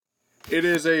It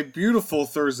is a beautiful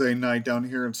Thursday night down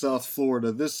here in South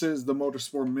Florida. This is the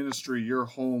Motorsport Ministry, your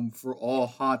home for all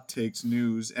hot takes,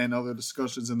 news, and other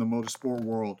discussions in the motorsport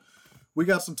world. We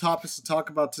got some topics to talk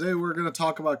about today. We're going to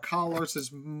talk about Kyle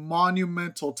Larson's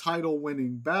monumental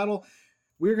title-winning battle.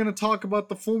 We're going to talk about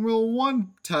the Formula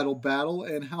One title battle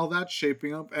and how that's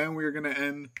shaping up. And we're going to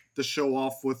end the show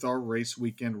off with our race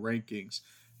weekend rankings.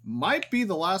 Might be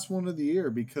the last one of the year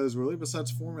because really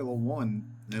besides Formula One,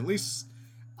 at least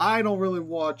I don't really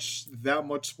watch that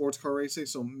much sports car racing,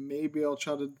 so maybe I'll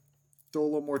try to throw a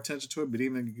little more attention to it, but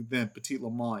even then, Petit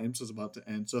Le Mans IMSA is about to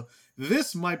end, so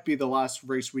this might be the last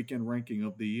race weekend ranking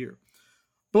of the year.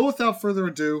 But without further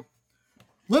ado,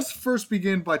 let's first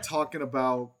begin by talking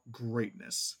about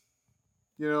greatness.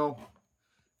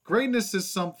 Greatness is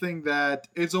something that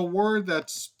is a word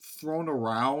that's thrown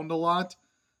around a lot,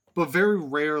 but very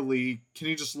rarely can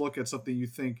you just look at something you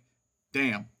think,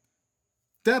 damn,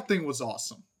 that thing was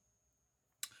awesome.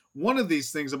 One of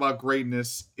these things about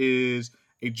greatness is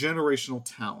a generational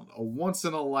talent, a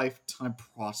once-in-a-lifetime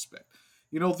prospect.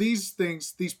 These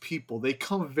things, these people, they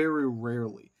come very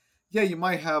rarely. Yeah, you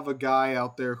might have a guy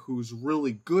out there who's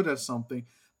really good at something,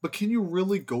 but can you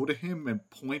really go to him and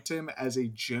point to him as a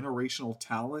generational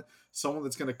talent? Someone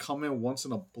that's going to come in once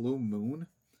in a blue moon?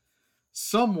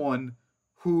 Someone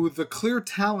who the clear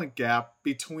talent gap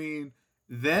between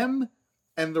them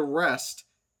and the rest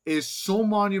is so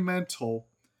monumental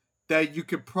that you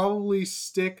could probably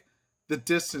stick the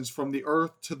distance from the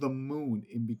Earth to the moon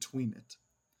in between it.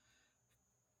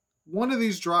 One of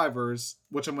these drivers,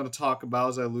 which I'm going to talk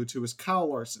about as I allude to, is Kyle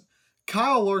Larson.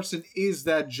 Kyle Larson is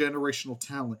that generational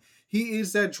talent. He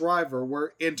is that driver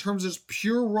where, in terms of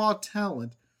pure raw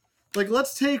talent,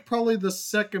 let's take probably the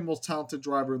second most talented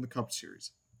driver in the Cup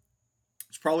Series.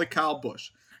 It's probably Kyle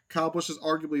Busch. Kyle Busch is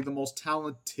arguably the most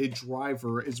talented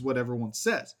driver, is what everyone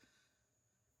says.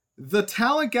 The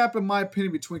talent gap, in my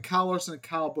opinion, between Kyle Larson and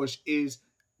Kyle Busch is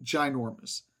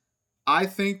ginormous. I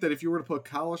think that if you were to put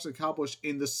Kyle Larson and Kyle Busch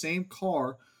in the same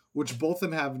car, which both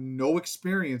of them have no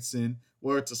experience in,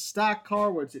 whether it's a stock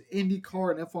car, whether it's an Indy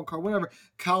car, an F1 car, whatever,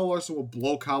 Kyle Larson will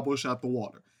blow Kyle Busch out the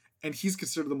water. And he's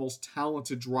considered the most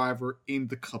talented driver in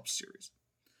the Cup Series.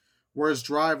 Whereas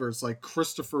drivers like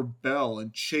Christopher Bell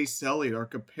and Chase Elliott are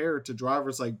compared to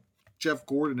drivers like Jeff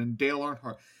Gordon and Dale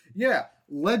Earnhardt. Yeah,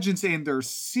 legends in their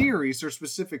series, their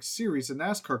specific series, the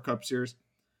NASCAR Cup Series.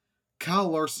 Kyle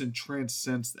Larson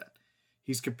transcends that.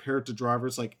 He's compared to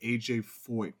drivers like AJ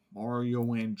Foyt, Mario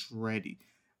Andretti,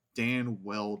 Dan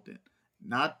Weldon.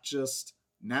 Not just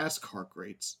NASCAR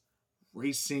greats,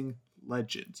 racing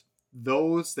legends.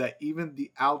 Those that even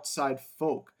the outside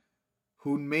folk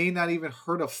who may not even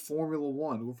heard of Formula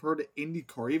One, who've heard of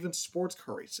IndyCar, even sports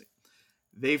car racing,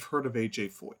 they've heard of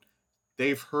AJ Foyt.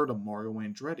 They've heard of Mario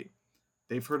Andretti.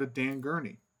 They've heard of Dan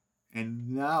Gurney. And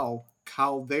now,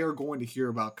 they are going to hear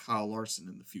about Kyle Larson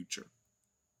in the future.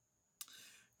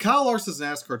 Kyle Larson's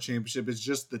NASCAR championship is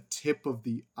just the tip of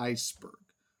the iceberg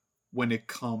when it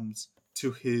comes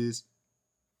to his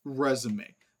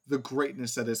resume, the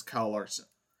greatness that is Kyle Larson.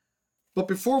 But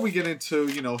before we get into,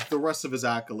 the rest of his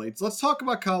accolades, let's talk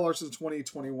about Kyle Larson's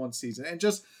 2021 season and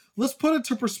just let's put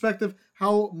into perspective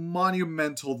how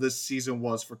monumental this season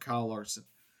was for Kyle Larson.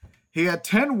 He had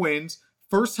 10 wins,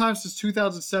 first time since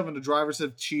 2007 the drivers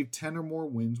have achieved 10 or more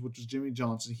wins, which was Jimmy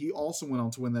Johnson. He also went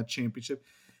on to win that championship.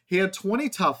 He had 20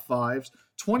 top 5s,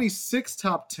 26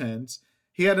 top 10s.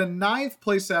 He had a 9th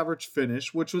place average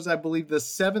finish, which was, I believe, the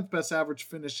 7th best average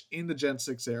finish in the Gen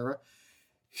 6 era.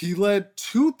 He led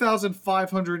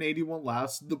 2,581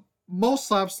 laps, the most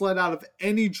laps led out of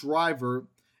any driver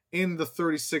in the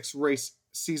 36 race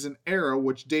season era,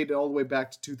 which dated all the way back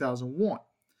to 2001.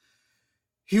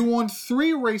 He won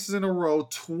 3 races in a row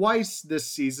twice this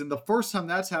season, the first time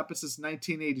that's happened since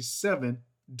 1987,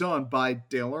 done by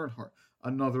Dale Earnhardt,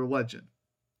 another legend.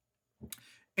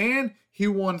 And he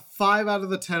won 5 out of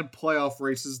the 10 playoff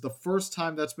races, the first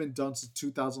time that's been done since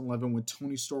 2011 when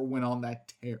Tony Stewart went on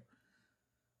that tear.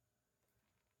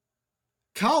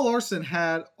 Kyle Larson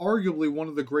had arguably one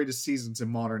of the greatest seasons in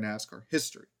modern NASCAR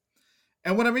history.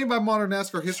 And what I mean by modern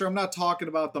NASCAR history, I'm not talking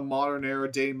about the modern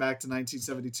era dating back to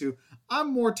 1972.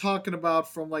 I'm more talking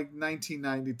about from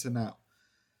 1990 to now.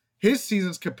 His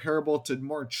season's comparable to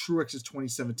Martin Truex's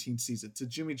 2017 season, to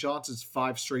Jimmy Johnson's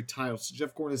 5 straight titles, to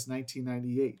Jeff Gordon's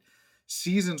 1998.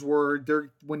 Seasons where,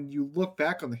 when you look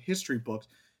back on the history books,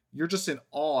 you're just in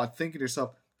awe, thinking to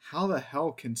yourself, how the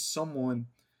hell can someone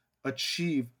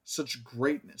achieve such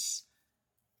greatness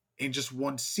in just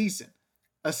one season?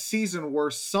 A season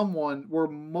where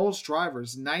most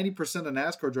drivers, 90% of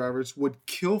NASCAR drivers, would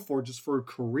kill for just for a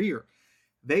career.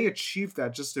 They achieved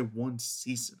that just in one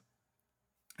season.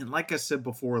 And like I said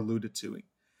before, alluded to,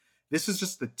 this is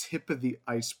just the tip of the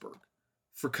iceberg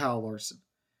for Kyle Larson.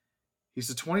 He's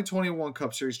the 2021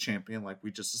 Cup Series champion, like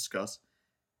we just discussed.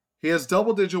 He has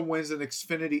double-digit wins in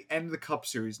Xfinity and the Cup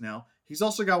Series now. He's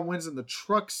also got wins in the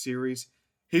Truck Series.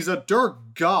 He's a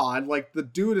dirt god. Like, the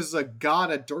dude is a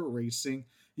god at dirt racing.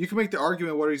 You can make the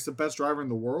argument whether he's the best driver in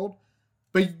the world,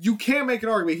 but you can't make an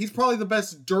argument. He's probably the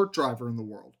best dirt driver in the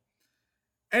world.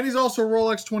 And he's also a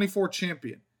Rolex 24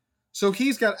 champion. So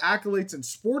he's got accolades in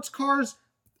sports cars,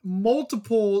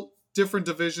 multiple different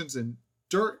divisions in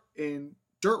dirt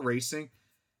racing.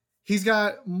 He's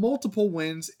got multiple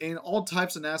wins in all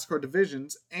types of NASCAR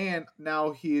divisions, and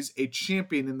now he's a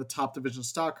champion in the top division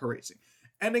stock car racing.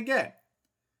 And again,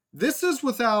 this is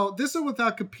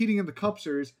without competing in the Cup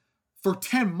Series for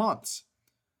 10 months.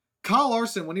 Kyle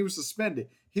Larson, when he was suspended,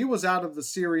 he was out of the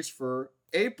series for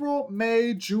April,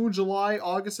 May, June, July,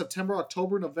 August, September,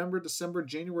 October, November, December,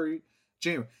 January.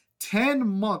 10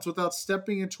 months without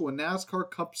stepping into a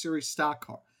NASCAR Cup Series stock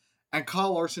car. And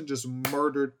Kyle Larson just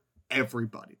murdered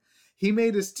everybody. He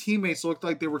made his teammates look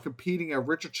like they were competing at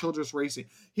Richard Childress Racing.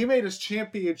 He made his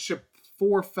championship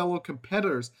 4 fellow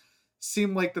competitors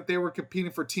seem like that they were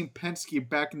competing for Team Penske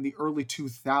back in the early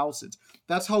 2000s.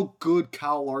 That's how good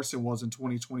Kyle Larson was in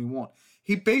 2021.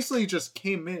 He basically just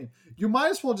came in. You might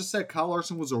as well just say Kyle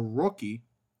Larson was a rookie,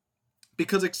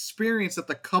 because experience at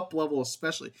the Cup level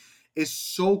especially is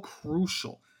so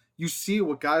crucial. You see it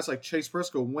with guys like Chase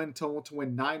Briscoe to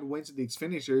win 9 wins in the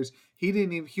Xfinity Series.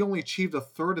 He only achieved a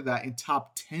third of that in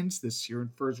top 10s this year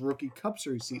for his rookie Cup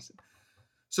Series season.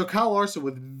 So Kyle Larson,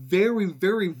 with very,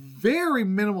 very, very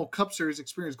minimal Cup Series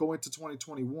experience going into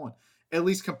 2021, at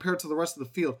least compared to the rest of the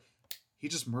field, he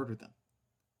just murdered them.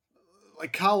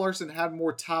 Like, Kyle Larson had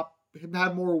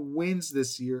more wins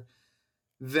this year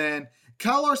than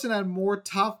Kyle Larson had more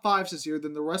top 5s this year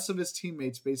than the rest of his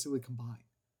teammates basically combined.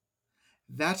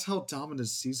 That's how dominant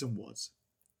his season was.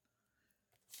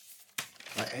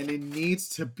 And it needs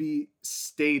to be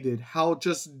stated how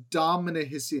just dominant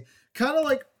his season. Kind of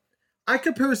like, I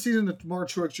compare his season to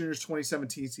Martin Truex Jr.'s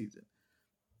 2017 season.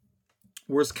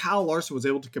 Whereas Kyle Larson was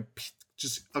able to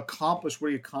just accomplish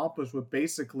what he accomplished with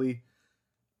basically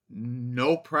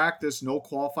no practice, no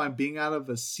qualifying, being out of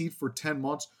a seat for 10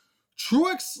 months.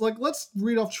 Truex, let's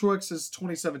read off Truex's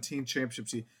 2017 championship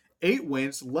season. 8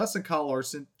 wins, less than Kyle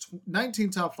Larson. 19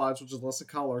 top 5s, which is less than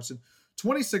Kyle Larson.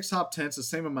 26 top 10s, the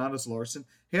same amount as Larson.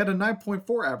 He had a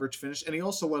 9.4 average finish, and he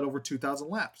also led over 2,000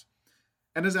 laps.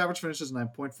 And his average finish is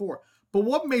 9.4. But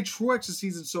what made Truex's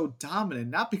season so dominant,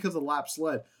 not because of laps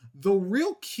led, the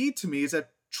real key to me is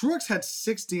that Truex had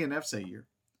 6 DNFs that year.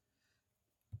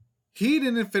 He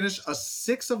didn't finish a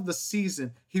 6th of the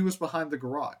season. He was behind the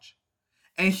garage.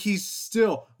 And he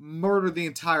still murdered the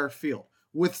entire field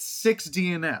with 6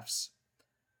 DNFs.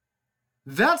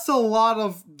 That's a lot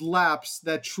of laps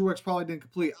that Truex probably didn't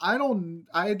complete. I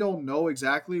don't know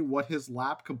exactly what his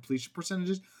lap completion percentage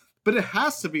is, but it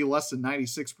has to be less than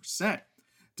 96%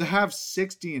 to have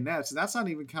 6 DNFs. And that's not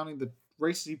even counting the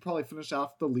races he probably finished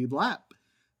off the lead lap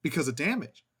because of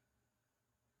damage.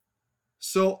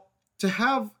 So to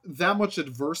have that much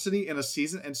adversity in a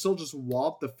season and still just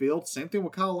wallop the field, same thing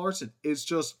with Kyle Larson, it's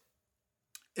just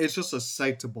a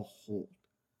sight to behold.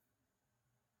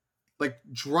 Like,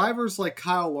 drivers like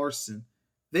Kyle Larson,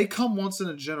 they come once in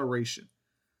a generation.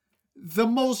 The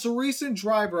most recent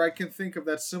driver I can think of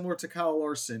that's similar to Kyle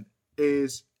Larson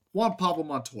is Juan Pablo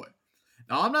Montoya.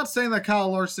 Now, I'm not saying that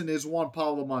Kyle Larson is Juan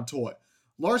Pablo Montoya.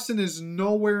 Larson is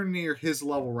nowhere near his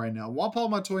level right now. Juan Pablo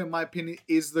Montoya, in my opinion,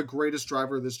 is the greatest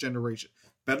driver of this generation.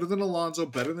 Better than Alonso,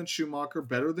 better than Schumacher,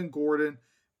 better than Gordon,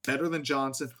 better than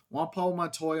Johnson. Juan Pablo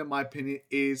Montoya, in my opinion,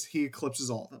 he eclipses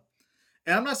all of them.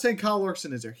 And I'm not saying Kyle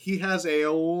Larson is there. He has a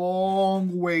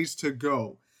long ways to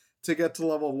go to get to the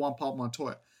level of Juan Pablo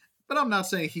Montoya. But I'm not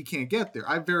saying he can't get there.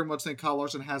 I very much think Kyle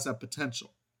Larson has that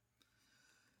potential.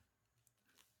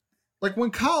 Like,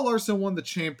 when Kyle Larson won the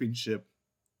championship,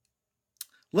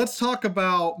 let's talk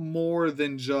about more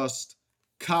than just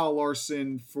Kyle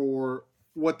Larson for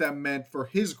what that meant for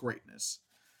his greatness.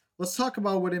 Let's talk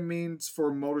about what it means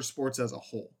for motorsports as a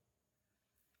whole.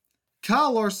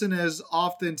 Kyle Larson is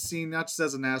often seen not just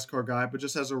as a NASCAR guy, but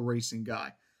just as a racing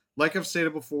guy. Like I've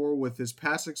stated before, with his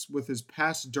past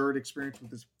dirt experience,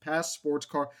 with his past sports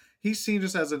car, he's seen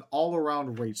just as an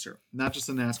all-around racer, not just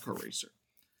a NASCAR racer.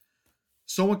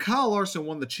 So when Kyle Larson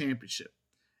won the championship,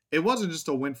 it wasn't just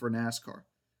a win for NASCAR.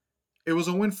 It was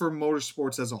a win for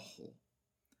motorsports as a whole.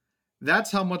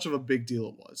 That's how much of a big deal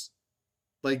it was.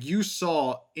 Like, you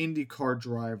saw IndyCar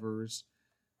drivers,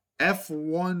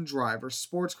 F1 drivers,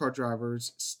 sports car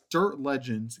drivers, dirt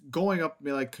legends going up and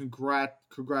be like,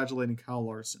 congratulating Kyle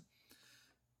Larson.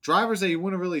 Drivers that you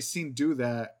wouldn't really seen do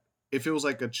that if it was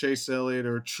like a Chase Elliott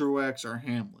or Truex or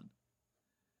Hamlin.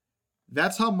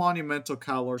 That's how monumental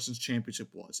Kyle Larson's championship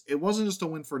was. It wasn't just a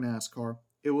win for NASCAR,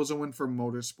 it was a win for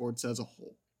motorsports as a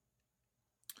whole.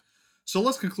 So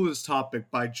let's conclude this topic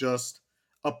by just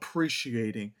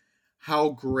appreciating how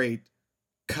great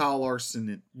Kyle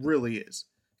Larson really is.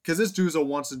 Because this dude's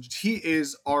he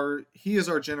is our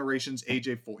generation's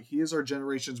AJ Foyt. He is our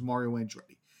generation's Mario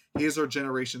Andretti. He is our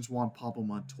generation's Juan Pablo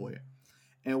Montoya.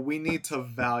 And we need to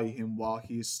value him while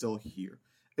he is still here.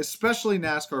 Especially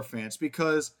NASCAR fans.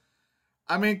 Because,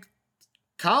 I mean,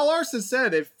 Kyle Larson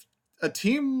said if an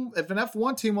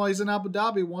F1 team while he's in Abu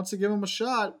Dhabi wants to give him a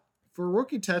shot for a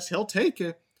rookie test, he'll take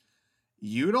it.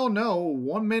 You don't know.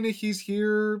 1 minute he's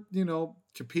here,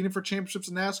 competing for championships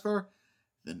in NASCAR.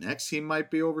 The next he might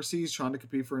be overseas trying to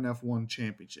compete for an F1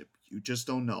 championship. You just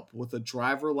don't know. But with a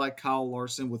driver like Kyle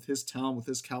Larson, with his talent, with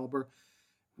his caliber,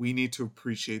 we need to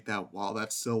appreciate that while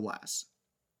that still lasts.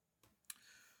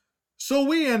 So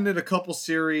we ended a couple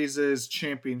series as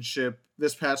championship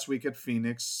this past week at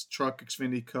Phoenix, Truck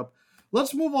Xfinity Cup.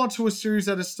 Let's move on to a series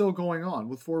that is still going on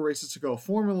with 4 races to go.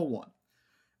 Formula One.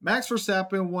 Max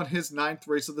Verstappen won his 9th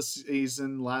race of the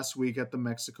season last week at the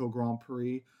Mexico Grand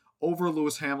Prix over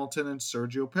Lewis Hamilton and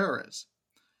Sergio Perez.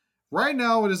 Right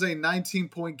now, it is a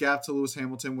 19-point gap to Lewis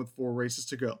Hamilton with 4 races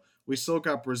to go. We still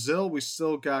got Brazil. We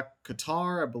still got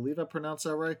Qatar. I believe I pronounced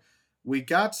that right. We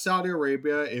got Saudi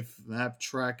Arabia, if that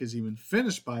track is even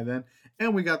finished by then.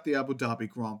 And we got the Abu Dhabi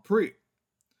Grand Prix.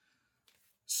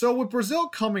 So with Brazil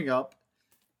coming up,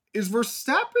 is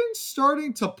Verstappen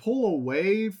starting to pull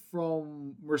away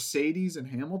from Mercedes and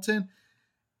Hamilton?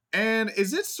 And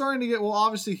is it starting to get, well,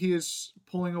 obviously he is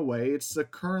pulling away. This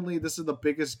is the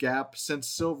biggest gap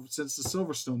since the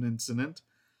Silverstone incident.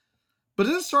 But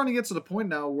it is starting to get to the point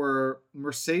now where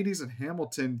Mercedes and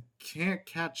Hamilton can't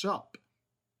catch up.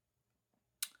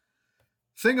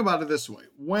 Think about it this way.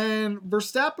 When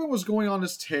Verstappen was going on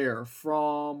his tear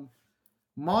from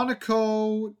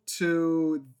Monaco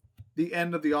to the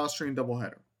end of the Austrian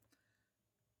doubleheader,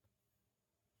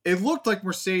 it looked like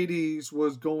Mercedes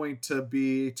was going to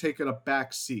be taking a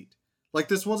back seat. Like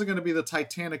this wasn't going to be the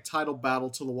Titanic title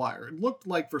battle to the wire. It looked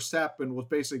like Verstappen was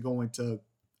basically going to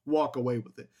walk away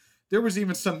with it. There was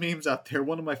even some memes out there.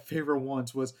 One of my favorite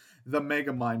ones was the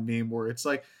Megamind meme where it's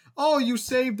like, oh, you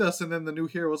saved us. And then the new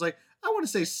hero was like, I want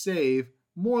to say save,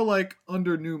 more like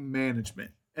under new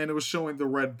management. And it was showing the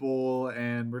Red Bull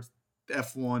and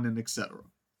F1 and etc.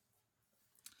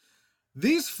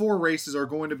 These 4 races are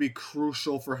going to be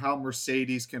crucial for how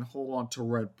Mercedes can hold on to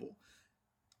Red Bull.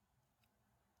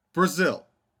 Brazil.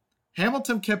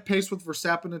 Hamilton kept pace with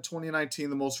Verstappen in 2019,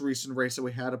 the most recent race that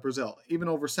we had at Brazil, even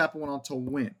though Verstappen went on to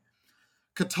win.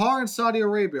 Qatar and Saudi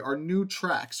Arabia are new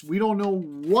tracks. We don't know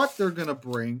what they're going to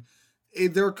bring.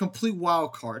 They're a complete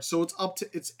wild card, so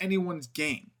it's anyone's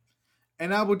game.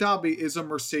 And Abu Dhabi is a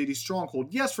Mercedes stronghold.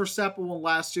 Yes, Verstappen won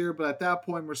last year, but at that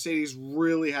point, Mercedes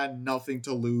really had nothing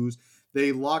to lose.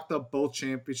 They locked up both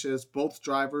championships. Both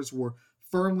drivers were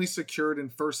firmly secured in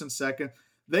first and second.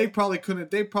 They probably could have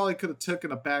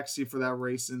taken a backseat for that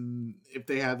race, and if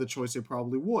they had the choice, they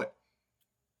probably would.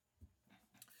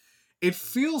 It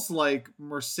feels like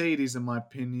Mercedes, in my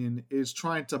opinion, is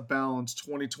trying to balance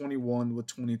 2021 with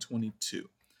 2022.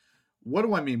 What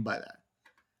do I mean by that?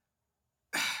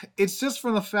 It's just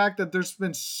from the fact that there's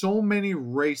been so many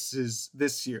races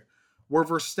this year where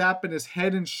Verstappen is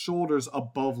head and shoulders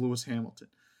above Lewis Hamilton.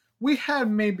 We had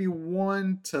maybe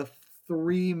 1 to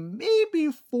 3,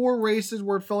 maybe 4 races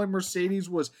where it felt like Mercedes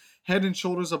was head and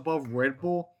shoulders above Red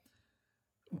Bull.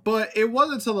 But it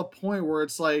wasn't to the point where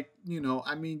it's like,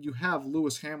 you have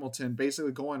Lewis Hamilton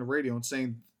basically going on the radio and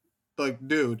saying, like,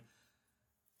 dude,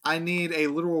 I need a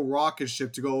literal rocket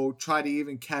ship to go try to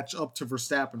even catch up to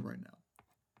Verstappen right now.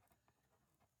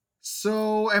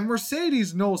 So, and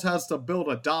Mercedes knows how to build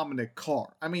a dominant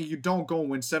car. I mean, you don't go and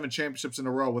win 7 championships in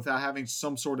a row without having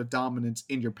some sort of dominance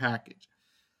in your package.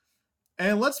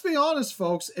 And let's be honest,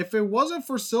 folks, if it wasn't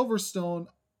for Silverstone,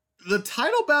 the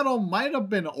title battle might have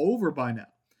been over by now.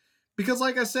 Because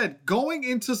like I said, going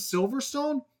into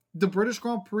Silverstone, the British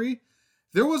Grand Prix,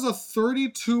 there was a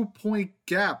 32-point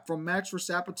gap from Max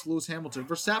Verstappen to Lewis Hamilton.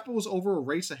 Verstappen was over a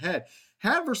race ahead.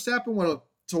 Had Verstappen went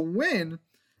to win,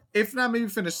 if not maybe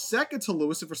finish second to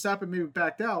Lewis, if Verstappen maybe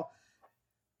backed out,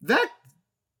 that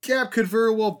gap could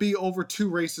very well be over 2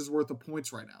 races worth of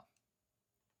points right now.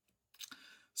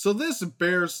 So this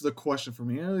bears the question for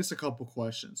me, at least a couple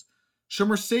questions. Should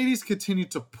Mercedes continue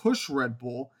to push Red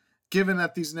Bull, given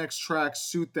that these next tracks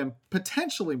suit them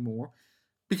potentially more?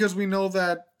 Because we know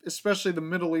that, especially the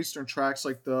Middle Eastern tracks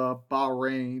like the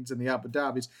Bahrains and the Abu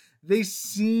Dhabis, they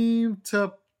seem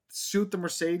to suit the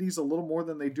Mercedes a little more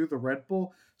than they do the Red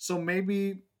Bull. So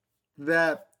maybe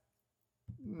that,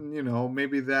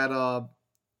 maybe that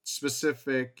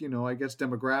specific, I guess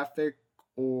demographic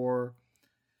or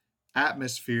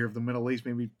atmosphere of the Middle East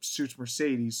maybe suits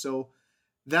Mercedes. So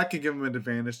that could give them an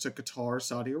advantage to Qatar,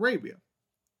 Saudi Arabia.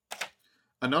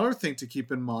 Another thing to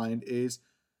keep in mind is,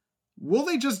 will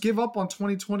they just give up on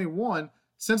 2021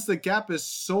 since the gap is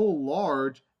so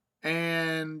large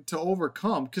and to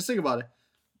overcome? Because think about it.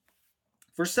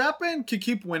 Verstappen can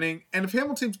keep winning, and if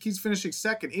Hamilton keeps finishing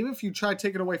second, even if you try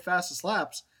taking away fastest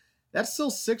laps, that's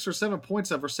still 6 or 7 points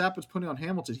that Verstappen's putting on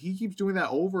Hamilton. He keeps doing that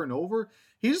over and over.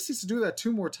 He just needs to do that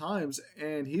 2 more times,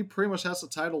 and he pretty much has the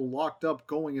title locked up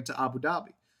going into Abu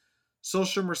Dhabi. So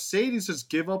should Mercedes just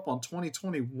give up on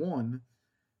 2021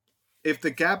 if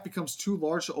the gap becomes too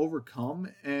large to overcome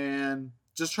and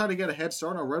just try to get a head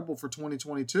start on Red Bull for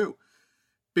 2022?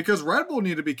 Because Red Bull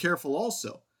need to be careful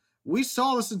also. We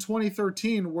saw this in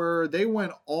 2013 where they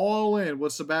went all in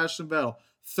with Sebastian Vettel.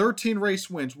 13 race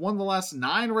wins, won the last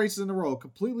 9 races in a row,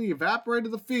 completely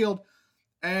evaporated the field,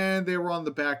 and they were on the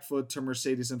back foot to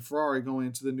Mercedes and Ferrari going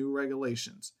into the new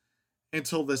regulations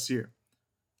until this year.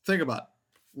 Think about it.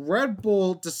 Red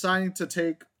Bull deciding to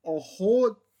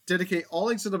dedicate all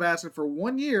eggs to the basket for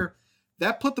 1 year,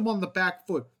 that put them on the back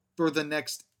foot for the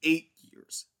next 8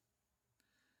 years.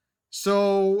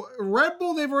 So Red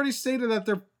Bull, they've already stated that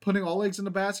they're putting all eggs in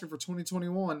the basket for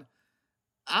 2021.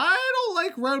 I don't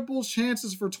like Red Bull's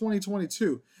chances for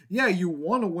 2022. Yeah, you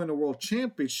want to win a world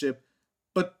championship,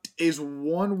 but is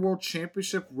one world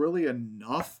championship really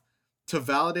enough to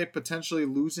validate potentially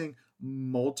losing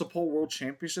multiple world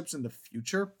championships in the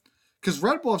future? Because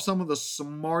Red Bull have some of the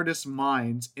smartest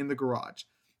minds in the garage.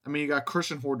 I mean, you got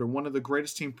Christian Horner, one of the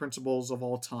greatest team principals of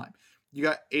all time. You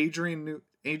got Adrian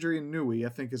Newey, I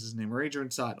think is his name, or Adrian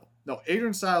Seidel. No,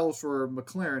 Adrian Seidel for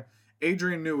McLaren,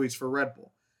 Adrian Newey's for Red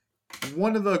Bull.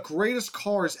 One of the greatest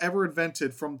cars ever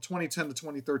invented from 2010 to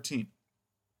 2013.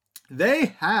 They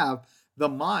have the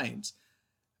minds.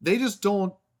 They just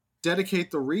don't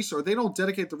dedicate the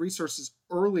resources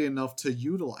early enough to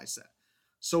utilize that.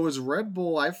 So is Red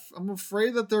Bull, I'm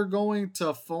afraid that they're going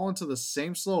to fall into the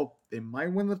same slope. They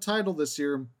might win the title this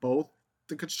year in both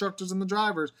the constructors and the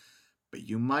drivers, but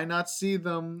you might not see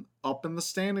them up in the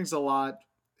standings a lot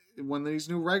when these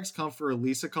new regs come for at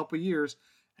least a couple years.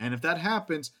 And if that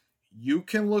happens, you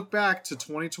can look back to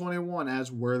 2021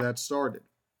 as where that started.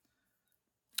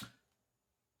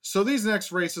 So these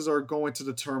next races are going to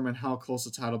determine how close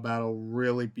the title battle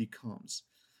really becomes.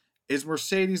 Is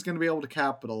Mercedes going to be able to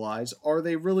capitalize? Are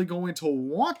they really going to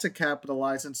want to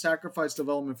capitalize and sacrifice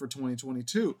development for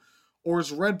 2022? Or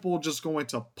is Red Bull just going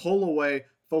to pull away,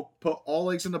 put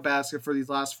all eggs in the basket for these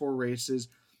last 4 races?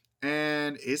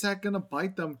 And is that going to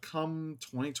bite them come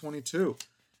 2022?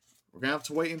 We're going to have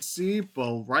to wait and see,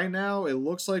 but right now it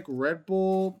looks like Red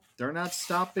Bull, they're not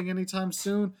stopping anytime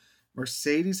soon.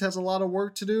 Mercedes has a lot of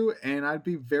work to do, and I'd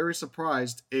be very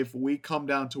surprised if we come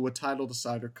down to a title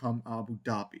decider come Abu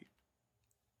Dhabi.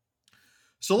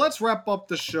 So let's wrap up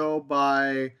the show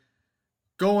by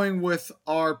going with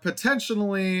our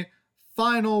potentially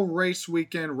final race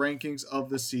weekend rankings of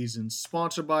the season,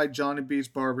 sponsored by Johnny B's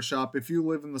Barbershop. If you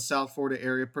live in the South Florida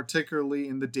area, particularly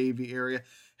in the Davie area,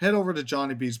 head over to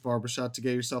Johnny B's Barbershop to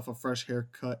get yourself a fresh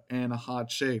haircut and a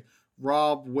hot shave.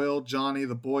 Rob, Will, Johnny,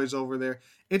 the boys over there.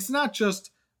 You're not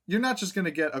just going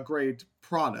to get a great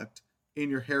product in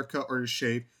your haircut or your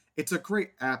shave. It's a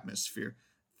great atmosphere.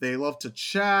 They love to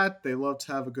chat. They love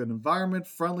to have a good environment,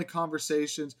 friendly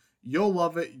conversations. You'll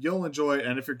love it. You'll enjoy it.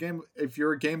 And if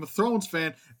you're a Game of Thrones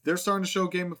fan, they're starting to show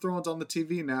Game of Thrones on the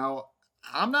TV now.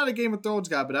 I'm not a Game of Thrones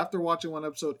guy, but after watching one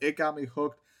episode, it got me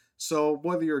hooked. So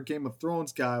whether you're a Game of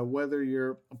Thrones guy, whether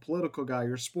you're a political guy,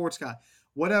 you're a sports guy,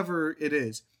 whatever it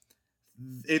is,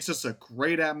 it's just a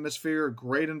great atmosphere, a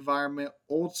great environment,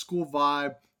 old school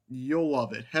vibe. You'll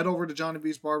love it. Head over to Johnny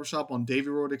B's Barbershop on Davie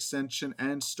Road Extension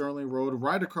and Sterling Road,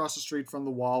 right across the street from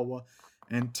the Wawa,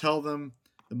 and tell them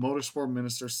the Motorsport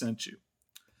Minister sent you.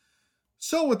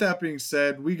 So with that being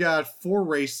said, we got 4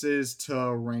 races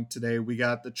to rank today. We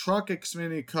got the Truck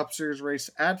Xfinity Cup Series race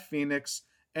at Phoenix,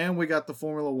 and we got the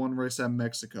Formula 1 race at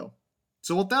Mexico.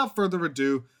 So without further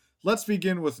ado, let's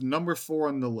begin with number 4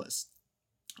 on the list.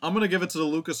 I'm going to give it to the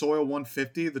Lucas Oil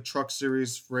 150, the Truck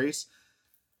Series race.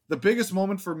 The biggest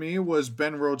moment for me was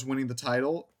Ben Rhodes winning the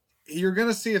title. You're going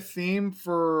to see a theme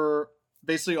for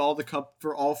basically all the cup,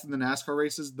 for all from the NASCAR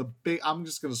races. I'm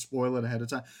just going to spoil it ahead of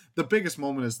time. The biggest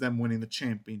moment is them winning the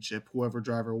championship, whoever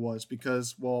driver it was,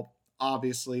 because, well,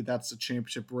 obviously that's the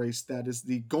championship race. That is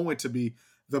going to be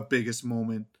the biggest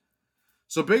moment.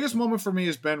 So biggest moment for me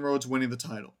is Ben Rhodes winning the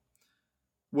title.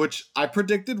 which I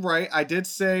predicted right. I did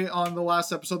say on the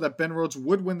last episode that Ben Rhodes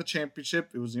would win the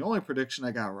championship. It was the only prediction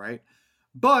I got right.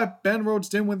 But Ben Rhodes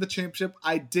didn't win the championship.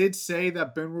 I did say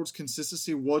that Ben Rhodes'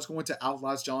 consistency was going to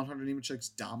outlast John Hunter Nemechek's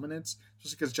dominance,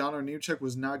 just because John Hunter Nemechek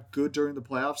was not good during the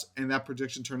playoffs, and that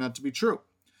prediction turned out to be true.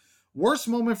 Worst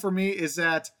moment for me is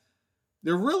that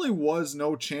there really was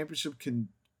no championship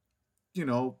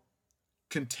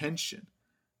contention.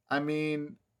 I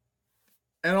mean,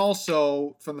 and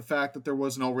also from the fact that there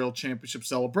was no real championship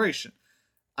celebration.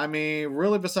 I mean,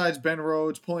 really, besides Ben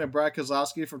Rhodes pulling a Brad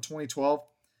Keselowski from 2012,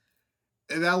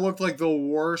 that looked like the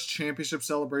worst championship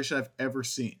celebration I've ever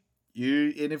seen.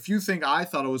 And if you think I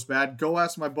thought it was bad, go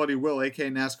ask my buddy Will, aka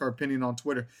NASCAR Opinion, on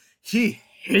Twitter. He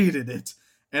hated it,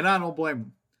 and I don't blame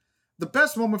him. The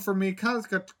best moment for me, kind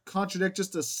of contradict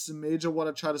just a smidge of what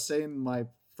I try to say in my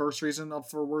first reason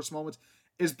for worst moments,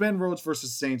 is Ben Rhodes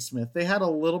versus Zane Smith. They had a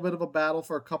little bit of a battle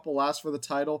for a couple laps for the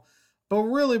title, but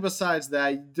really besides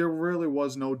that, there really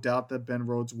was no doubt that Ben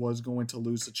Rhodes was going to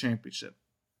lose the championship.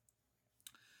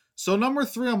 So number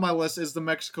 3 on my list is the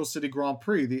Mexico City Grand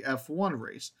Prix, the F1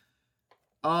 race.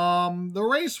 The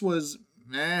race was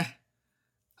meh.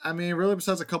 I mean, really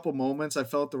besides a couple moments, I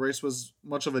felt the race was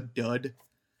much of a dud.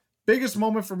 Biggest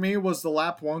moment for me was the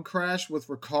lap 1 crash with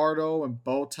Ricciardo and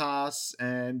Bottas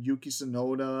and Yuki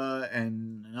Tsunoda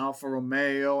and Alfa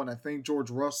Romeo, and I think George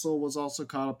Russell was also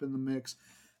caught up in the mix.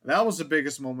 That was the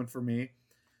biggest moment for me.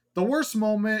 The worst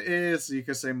moment is, you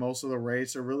could say, most of the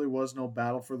race. There really was no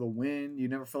battle for the win. You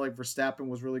never felt like Verstappen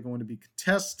was really going to be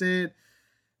contested.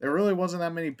 There really wasn't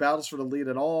that many battles for the lead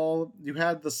at all. You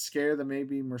had the scare that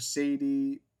maybe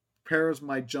Mercedes, Perez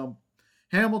might jump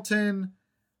Hamilton.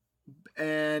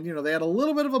 And, they had a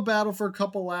little bit of a battle for a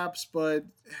couple laps, but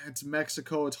it's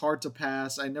Mexico. It's hard to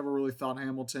pass. I never really thought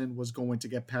Hamilton was going to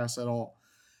get past at all.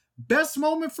 Best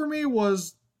moment for me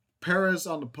was Perez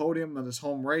on the podium in his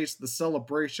home race, the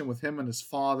celebration with him and his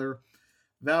father.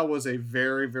 That was a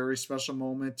very, very special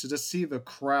moment to just see the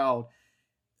crowd,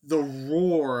 the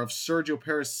roar of Sergio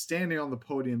Perez standing on the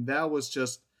podium. That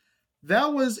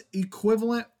was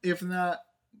equivalent, if not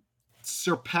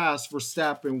surpassed,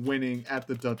 Verstappen winning at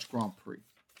the Dutch Grand Prix.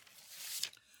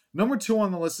 Number 2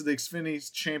 on the list of the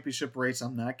Xfinity Championship race.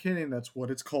 I'm not kidding. That's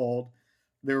what it's called.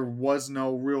 There was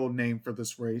no real name for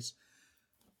this race.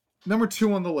 Number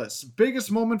 2 on the list.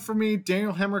 Biggest moment for me,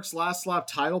 Daniel Hemrick's last lap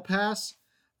title pass.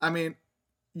 I mean,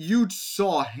 you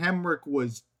saw Hemrick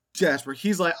was desperate.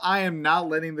 He's like, I am not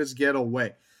letting this get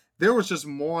away. There was just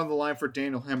more on the line for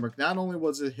Daniel Hemrick. Not only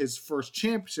was it his first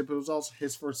championship, it was also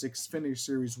his first Xfinity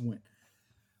Series win.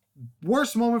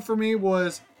 Worst moment for me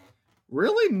was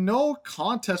really no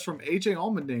contest from AJ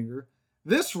Allmendinger.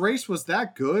 This race was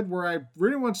that good where I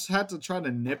really much had to try to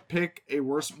nitpick a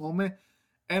worst moment.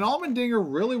 And Allmendinger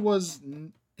really was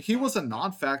a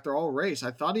non-factor all race.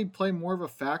 I thought he'd play more of a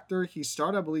factor. He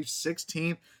started, I believe,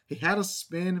 16th. He had a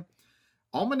spin.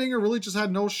 Allmendinger really just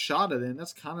had no shot at it, and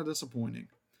that's kind of disappointing.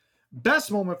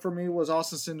 Best moment for me was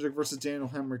Austin Cindric versus Daniel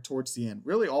Hemrick towards the end.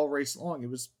 Really all race long. It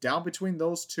was down between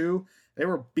those two. They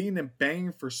were beating and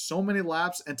banging for so many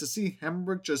laps, and to see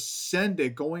Hemrick just send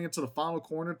it going into the final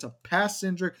corner to pass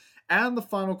Cindric and the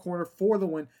final corner for the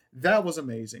win, that was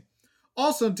amazing.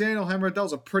 Also, Daniel Hemrick, that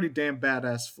was a pretty damn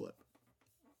badass flip.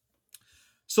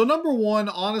 So number 1,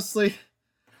 honestly,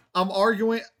 I'm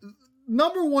arguing.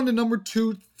 Number 1 to number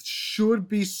 2 should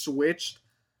be switched.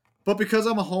 But because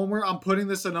I'm a homer, I'm putting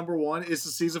this at number 1. It's the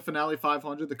season finale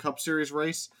 500, the Cup Series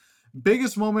race.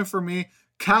 Biggest moment for me,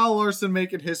 Kyle Larson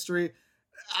making history.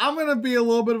 I'm going to be a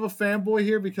little bit of a fanboy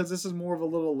here because this is more of a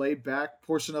little laid-back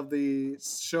portion of the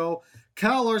show.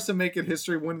 Kyle Larson making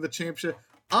history, winning the championship.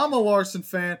 I'm a Larson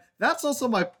fan. That's also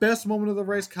my best moment of the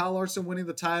race, Kyle Larson winning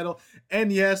the title.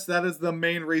 And yes, that is the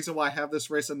main reason why I have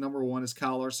this race at number 1 is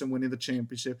Kyle Larson winning the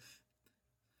championship.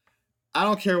 I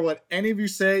don't care what any of you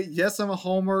say. Yes, I'm a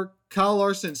homer. Kyle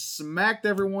Larson smacked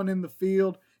everyone in the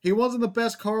field. He wasn't the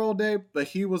best car all day, but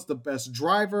he was the best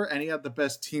driver, and he had the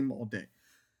best team all day.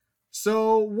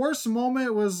 So, worst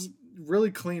moment was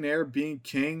really clean air being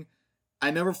king.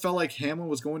 I never felt like Hamlin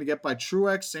was going to get by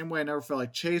Truex. Same way I never felt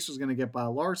like Chase was going to get by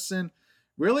Larson.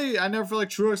 Really, I never felt like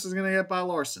Truex was going to get by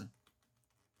Larson.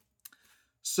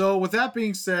 So, with that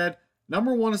being said,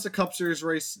 number 1 is the Cup Series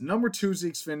race. Number 2 is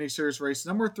the Xfinity Series race.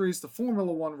 Number 3 is the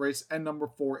Formula 1 race. And number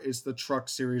 4 is the Truck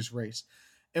Series race.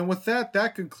 And with that,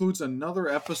 that concludes another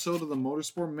episode of the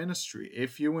Motorsport Ministry.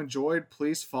 If you enjoyed,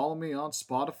 please follow me on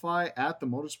Spotify at the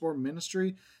Motorsport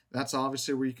Ministry. That's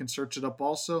obviously where you can search it up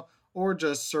also. Or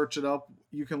just search it up.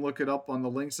 You can look it up on the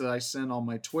links that I send on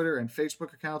my Twitter and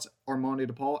Facebook accounts, Armani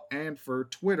DePaul, and for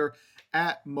Twitter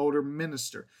at Motor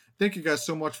Minister. Thank you guys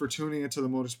so much for tuning into the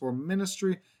Motorsport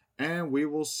Ministry. and we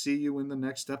will see you in the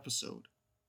next episode.